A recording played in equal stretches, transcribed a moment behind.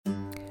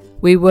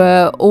We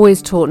were always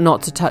taught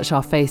not to touch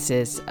our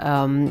faces.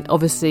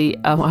 Obviously,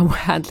 I'm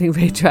handling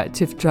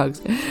radioactive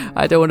drugs.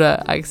 I don't want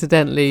to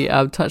accidentally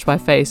touch my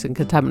face and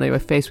contaminate my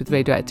face with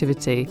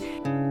radioactivity.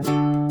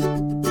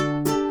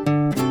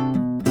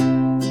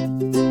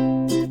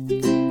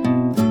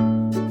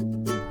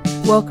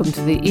 Welcome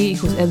to the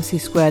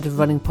E=MC² of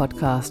Running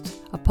podcast,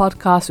 a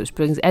podcast which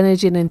brings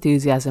energy and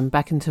enthusiasm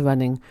back into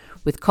running,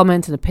 with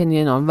comment and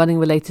opinion on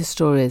running-related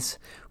stories,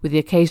 with the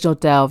occasional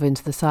delve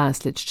into the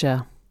science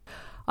literature.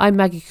 I'm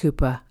Maggie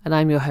Cooper, and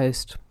I'm your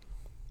host.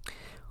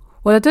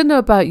 Well, I don't know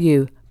about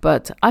you,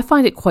 but I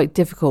find it quite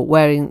difficult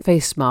wearing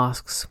face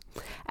masks.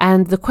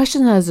 And the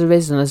question has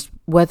arisen as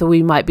whether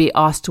we might be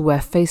asked to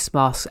wear face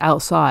masks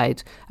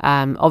outside.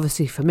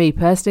 Obviously, for me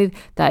personally,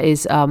 that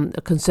is a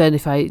concern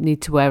if I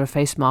need to wear a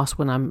face mask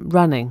when I'm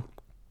running.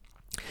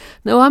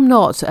 No, I'm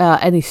not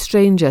any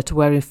stranger to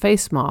wearing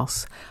face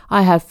masks.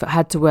 I have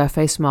had to wear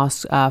face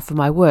masks for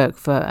my work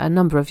for a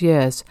number of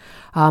years.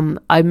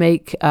 I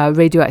make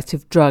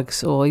radioactive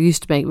drugs, or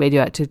used to make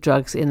radioactive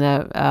drugs in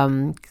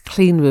a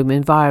clean room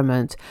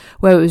environment,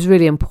 where it was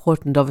really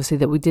important, obviously,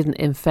 that we didn't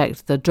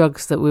infect the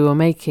drugs that we were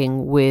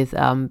making with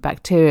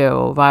bacteria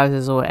or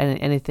viruses or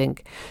anything.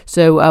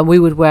 So we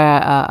would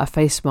wear a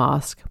face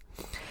mask.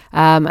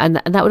 And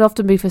that would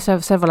often be for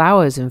several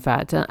hours, in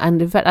fact.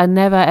 And in fact, I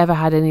never ever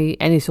had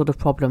any sort of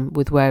problem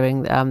with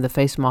wearing the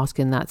face mask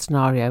in that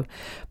scenario.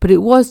 But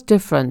it was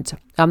different.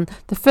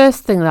 The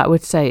first thing that I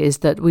would say is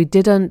that we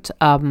didn't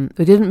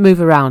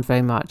move around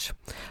very much.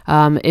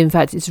 In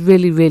fact, it's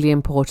really, really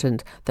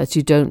important that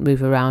you don't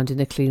move around in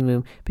a clean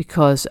room,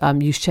 because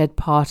you shed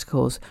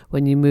particles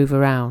when you move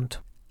around.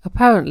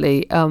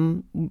 Apparently,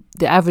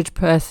 the average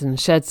person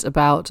sheds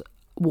about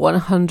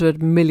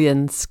 100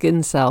 million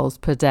skin cells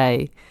per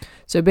day.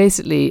 So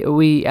basically,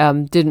 we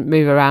didn't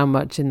move around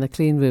much in the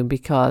clean room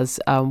because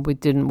we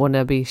didn't want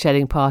to be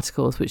shedding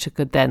particles which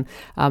could then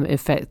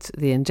infect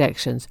the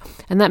injections.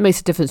 And that makes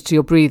a difference to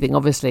your breathing,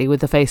 obviously,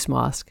 with the face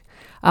mask.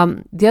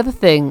 The other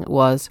thing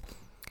was,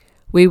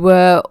 we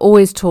were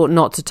always taught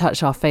not to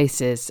touch our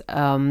faces.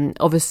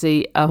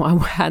 Obviously, I'm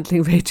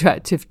handling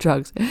radioactive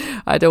drugs.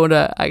 I don't want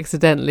to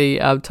accidentally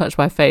touch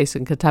my face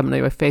and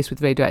contaminate my face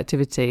with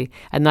radioactivity,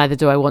 and neither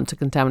do I want to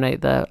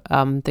contaminate the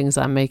things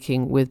I'm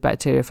making with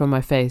bacteria from my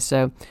face.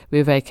 So we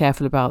were very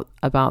careful about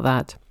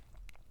that.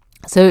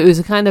 So it was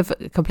a kind of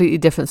completely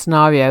different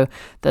scenario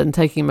than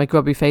taking my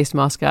grubby face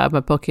mask out of my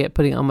pocket,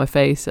 putting it on my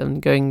face,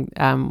 and going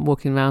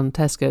walking around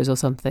Tesco's or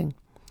something.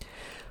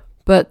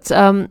 But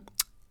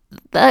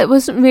that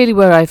wasn't really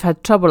where I've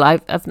had trouble.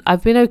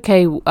 I've been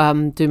okay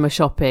doing my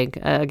shopping.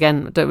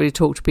 Again, I don't really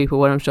talk to people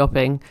when I'm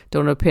shopping.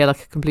 Don't want to appear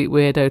like a complete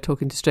weirdo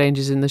talking to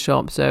strangers in the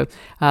shop. So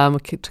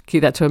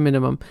keep that to a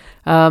minimum.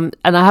 And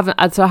I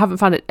haven't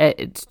found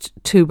it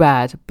too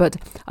bad. But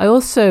I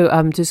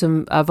also do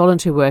some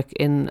voluntary work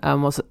in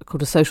what's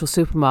called a social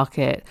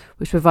supermarket,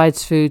 which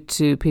provides food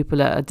to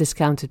people at a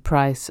discounted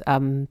price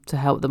to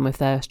help them if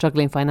they're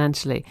struggling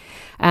financially.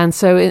 And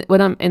so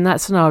when I'm in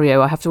that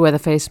scenario, I have to wear the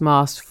face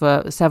mask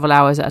for several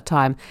hours at a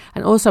time,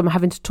 and also I'm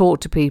having to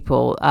talk to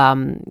people,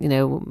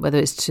 whether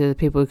it's to the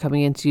people who are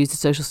coming in to use the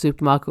social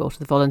supermarket or to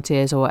the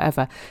volunteers or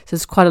whatever. So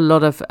there's quite a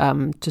lot of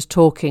just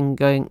talking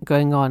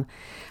going on.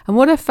 And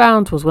what I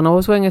found was, when I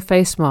was wearing a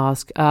face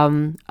mask,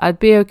 I'd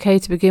be okay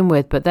to begin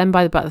with, but then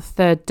by about the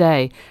third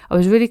day, I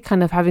was really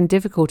kind of having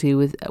difficulty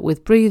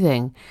with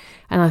breathing.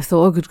 And I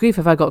thought, oh, good grief,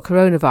 have I got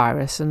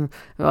coronavirus? And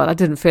I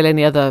didn't feel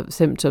any other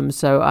symptoms.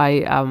 So I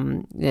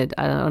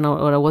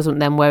wasn't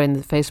then wearing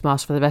the face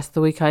mask for the rest of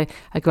the week. I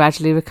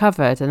gradually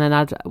recovered. And then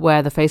I'd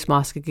wear the face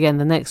mask again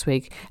the next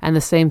week, and the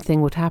same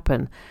thing would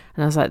happen.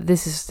 And I was like,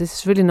 this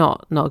is really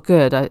not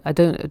good. I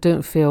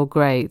don't feel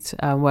great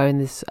wearing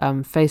this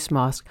face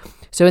mask.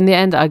 So in the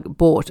end, I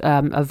bought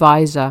a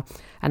visor,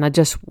 and I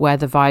just wear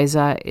the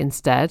visor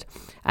instead.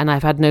 And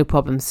I've had no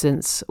problems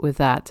since with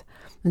that.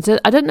 And so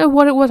I don't know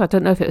what it was. I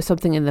don't know if it was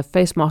something in the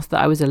face mask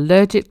that I was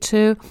allergic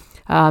to.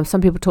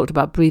 Some people talked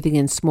about breathing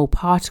in small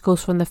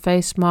particles from the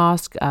face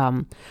mask.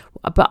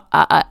 But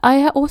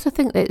I also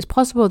think that it's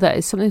possible that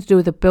it's something to do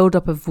with the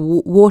buildup of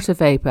water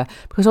vapor,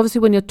 because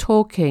obviously when you're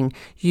talking,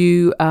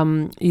 you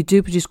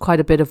do produce quite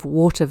a bit of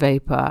water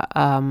vapor,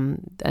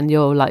 and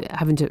you're like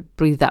having to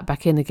breathe that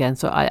back in again.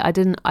 So I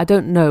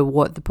don't know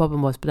what the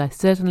problem was, but I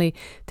certainly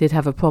did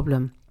have a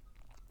problem.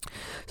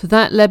 So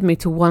that led me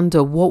to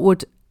wonder, what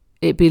would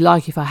it'd be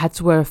like if I had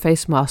to wear a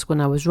face mask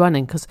when I was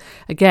running, because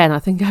again, I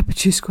think I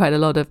produce quite a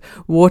lot of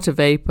water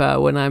vapor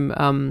when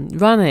I'm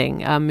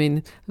running. I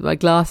mean, my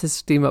glasses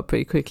steam up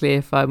pretty quickly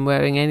if I'm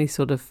wearing any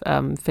sort of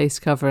face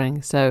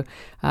covering. So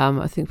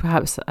I think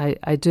perhaps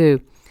I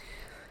do.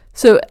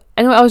 So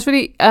anyway, I was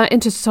really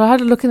interested. So I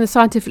had a look in the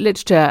scientific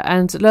literature,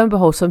 and lo and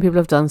behold, some people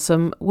have done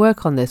some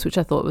work on this, which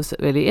I thought was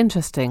really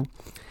interesting.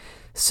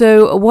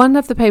 So one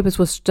of the papers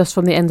was just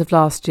from the end of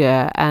last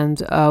year, and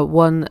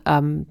one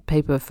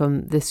paper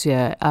from this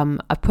year.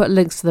 I put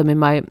links to them in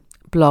my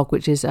blog,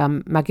 which is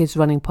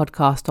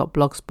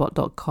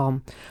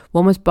maggiesrunningpodcast.blogspot.com.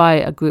 One was by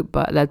a group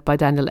led by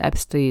Daniel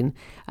Epstein,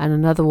 and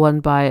another one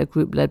by a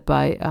group led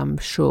by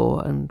Shaw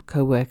and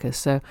co-workers.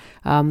 So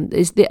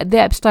the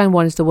Epstein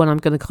one is the one I'm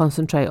going to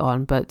concentrate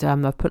on, but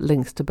I've put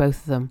links to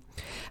both of them.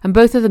 And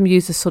both of them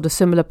use a sort of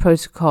similar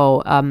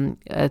protocol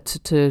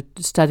to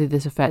study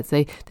this effect.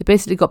 They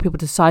basically got people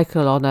to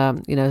cycle on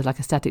like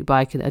a static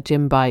bike and a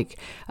gym bike,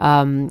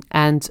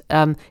 and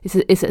I think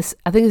it's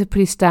a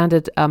pretty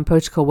standard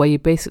protocol where you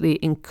basically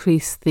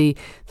increase the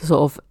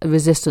sort of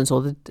resistance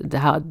or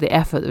the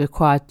effort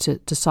required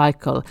to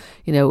cycle,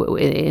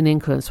 in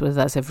increments, whether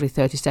that's every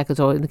 30 seconds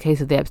or in the case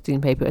of the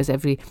Epstein paper, it's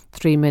every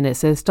 3 minutes.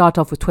 So they start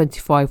off with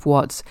 25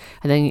 watts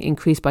and then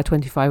increase by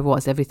 25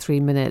 watts every 3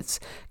 minutes,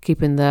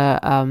 keeping the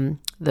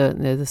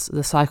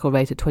cycle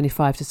rate at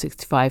 25 to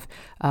 65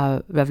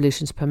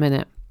 revolutions per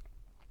minute.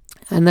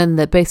 And then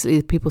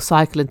basically people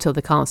cycle until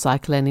they can't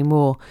cycle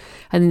anymore.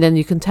 And then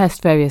you can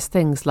test various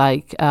things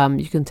like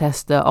you can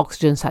test the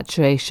oxygen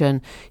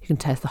saturation, you can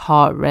test the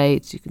heart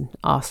rate, you can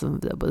ask them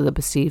what the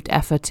perceived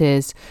effort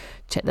is,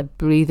 check the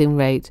breathing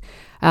rate.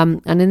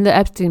 And in the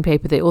Epstein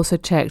paper, they also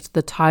checked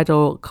the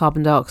tidal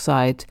carbon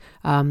dioxide,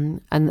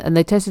 and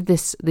they tested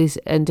these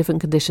in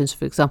different conditions.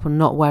 For example,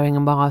 not wearing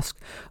a mask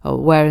or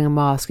wearing a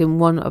mask. In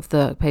one of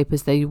the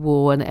papers, they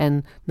wore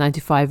an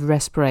N95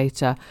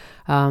 respirator.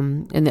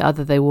 In the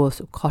other, they wore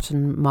sort of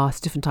cotton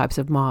masks, different types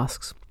of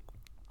masks.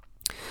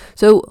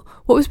 So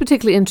what was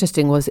particularly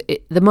interesting was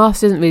the mask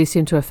didn't really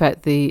seem to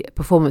affect the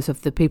performance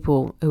of the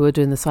people who were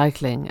doing the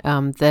cycling.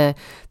 Their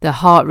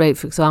heart rate,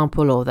 for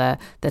example, or their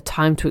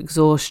time to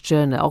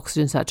exhaustion, their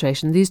oxygen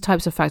saturation, these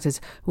types of factors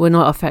were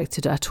not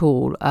affected at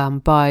all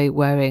by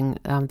wearing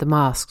the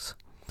masks.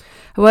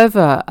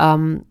 However,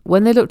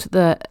 when they looked at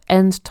the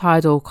end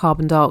tidal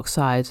carbon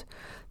dioxide,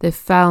 they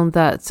found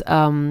that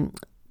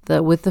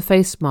with the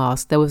face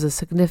mask, there was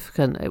it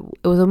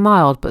was a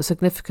mild but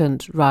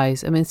significant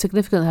rise. I mean,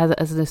 significant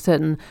has a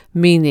certain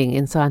meaning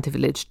in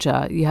scientific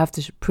literature. You have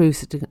to prove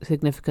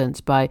significance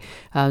by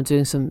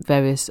doing some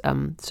various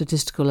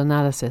statistical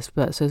analysis.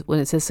 But so when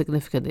it says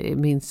significant,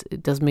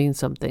 it does mean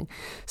something.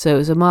 So it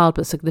was a mild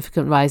but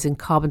significant rise in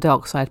carbon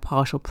dioxide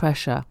partial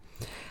pressure.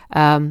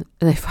 And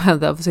they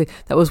found that obviously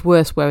that was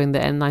worse wearing the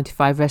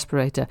N95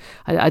 respirator.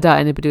 I doubt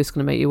anybody was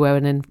going to make you wear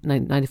an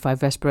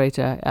N95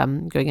 respirator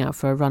going out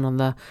for a run on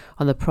the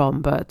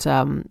prom, but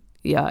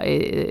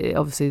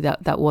obviously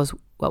that was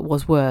what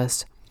was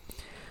worse.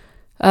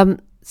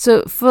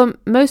 So for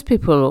most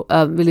people,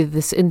 really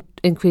this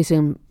increase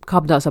in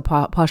carbon dioxide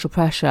partial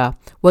pressure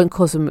won't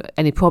cause them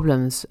any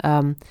problems.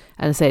 And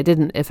I say it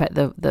didn't affect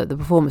the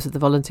performance of the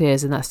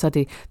volunteers in that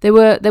study. They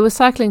were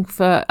cycling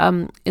for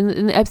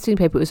in the Epstein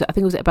paper. I think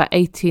it was about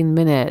 18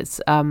 minutes.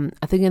 I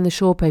think in the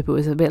Shaw paper it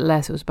was a bit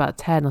less. It was about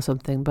 10 or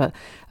something. But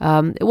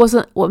it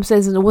wasn't. What I'm saying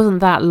is it wasn't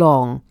that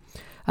long.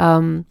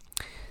 So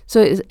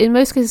in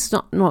most cases, it's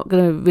not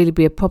going to really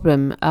be a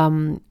problem.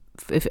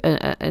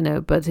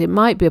 But it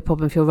might be a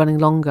problem if you're running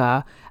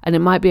longer, and it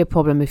might be a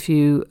problem if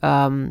you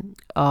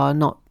are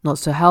not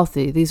so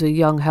healthy. These are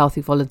young,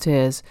 healthy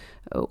volunteers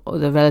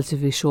with a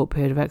relatively short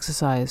period of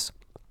exercise.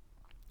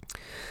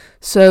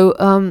 So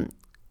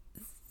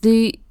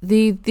the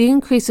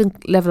increase in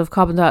level of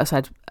carbon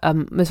dioxide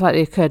most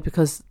likely occurred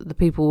because the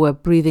people were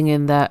breathing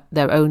in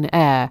their own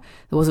air.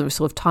 There wasn't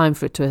sort of time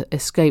for it to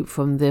escape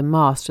from the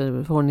mask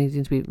before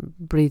needing to be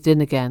breathed in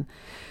again.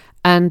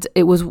 And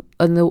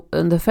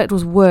the effect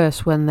was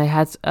worse when they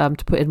had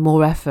to put in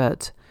more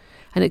effort,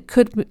 and it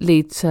could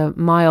lead to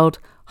mild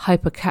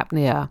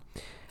hypercapnia,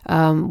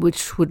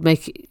 which would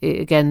make it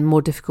again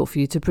more difficult for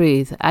you to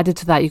breathe. Added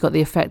to that, you got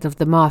the effect of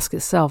the mask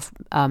itself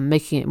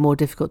making it more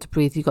difficult to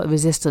breathe. You got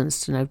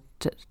resistance, to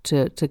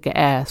get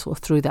air sort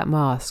of through that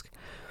mask.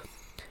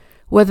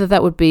 Whether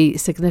that would be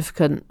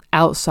significant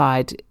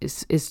outside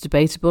is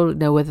debatable.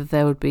 Whether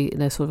there would be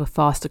sort of a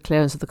faster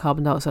clearance of the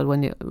carbon dioxide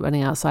when you're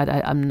running outside,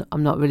 I'm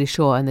not really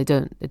sure, and they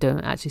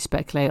don't actually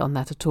speculate on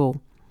that at all.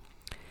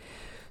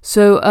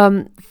 So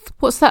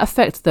what's that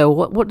effect though?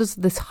 What does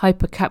this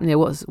hypercapnia?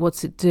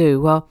 What's it do?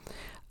 Well,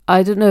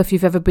 I don't know if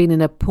you've ever been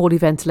in a poorly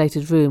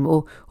ventilated room,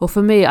 or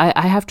for me,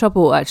 I have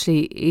trouble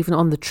actually even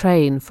on the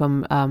train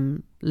from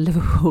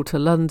Liverpool to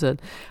London.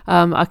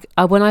 By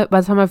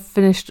the time I've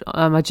finished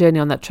my journey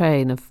on that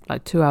train of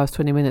like 2 hours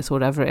 20 minutes or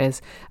whatever it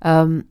is,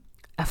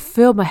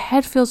 my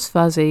head feels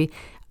fuzzy.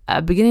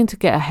 I'm beginning to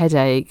get a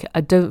headache.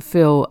 I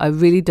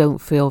really don't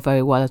feel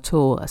very well at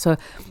all. So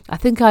I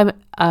think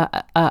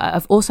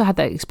I've also had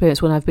that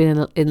experience when I've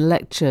been in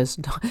lectures,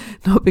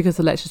 not because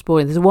the lecture's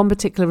boring. There's one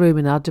particular room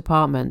in our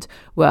department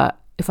where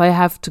if I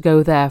have to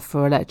go there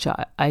for a lecture,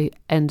 I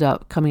end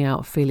up coming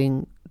out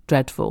feeling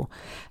dreadful.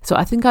 So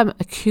I think I'm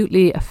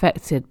acutely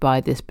affected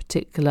by this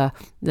particular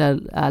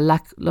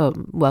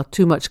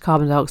too much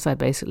carbon dioxide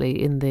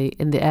basically in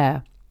the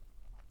air.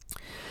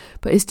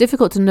 But it's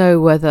difficult to know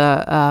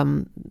whether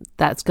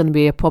that's going to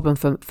be a problem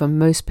for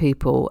most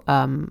people,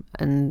 and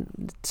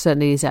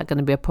certainly is that going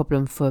to be a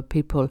problem for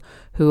people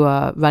who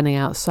are running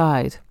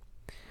outside.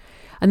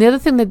 And the other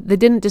thing that they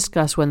didn't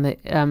discuss when they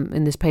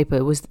in this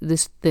paper was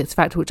this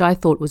factor which I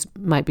thought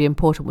might be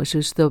important, which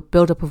was the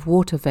buildup of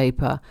water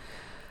vapor.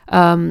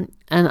 And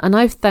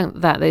I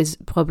think that is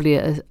probably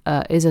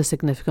is a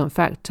significant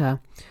factor,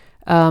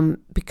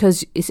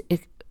 because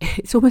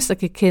it's almost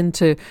like akin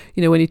to,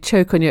 when you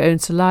choke on your own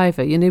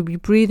saliva, you're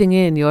breathing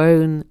in your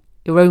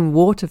own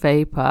water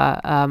vapor,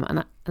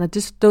 and I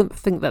just don't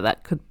think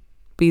that could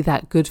be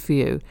that good for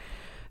you.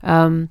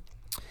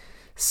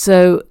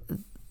 So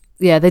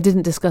yeah, they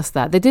didn't discuss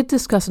that. They did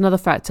discuss another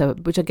factor,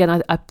 which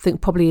again I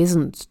think probably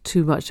isn't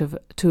too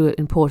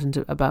important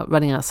about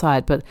running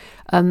outside, but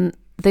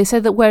they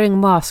said that wearing a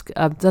mask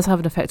does have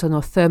an effect on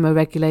your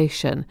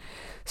thermoregulation.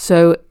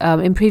 So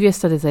in previous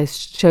studies, they've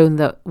shown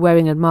that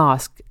wearing a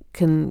mask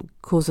can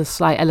cause a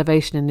slight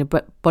elevation in your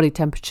body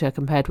temperature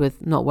compared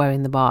with not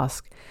wearing the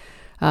mask.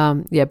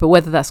 But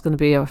whether that's going to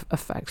be a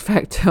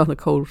factor on a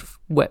cold,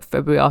 wet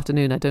February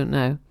afternoon, I don't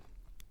know.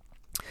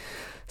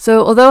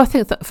 So although I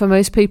think that for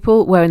most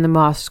people, wearing the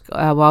mask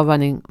while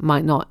running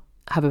might not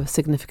have a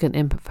significant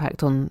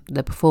impact on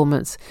their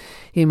performance,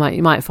 you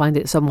might find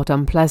it somewhat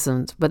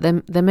unpleasant. But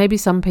then there may be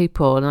some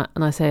people, and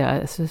I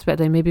suspect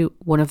I may be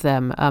one of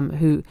them,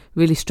 who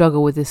really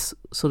struggle with this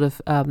sort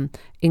of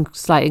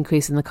slight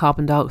increase in the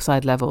carbon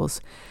dioxide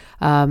levels,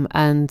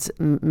 and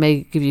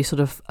may give you sort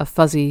of a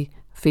fuzzy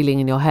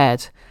feeling in your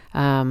head,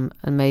 and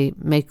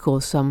may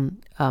cause some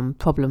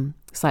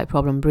slight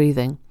problem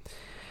breathing.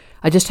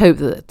 I just hope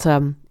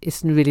that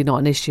it's really not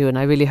an issue, and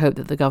I really hope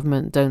that the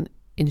government don't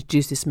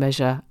introduce this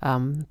measure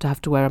to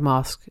have to wear a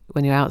mask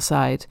when you're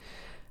outside.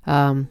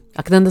 I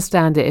can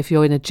understand it if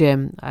you're in a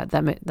gym.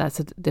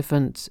 That's a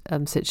different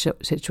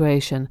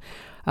situation.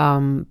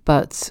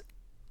 But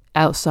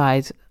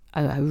outside,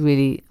 I'm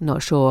really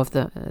not sure of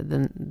that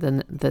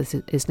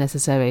is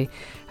necessary.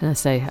 And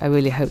I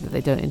really hope that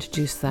they don't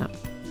introduce that.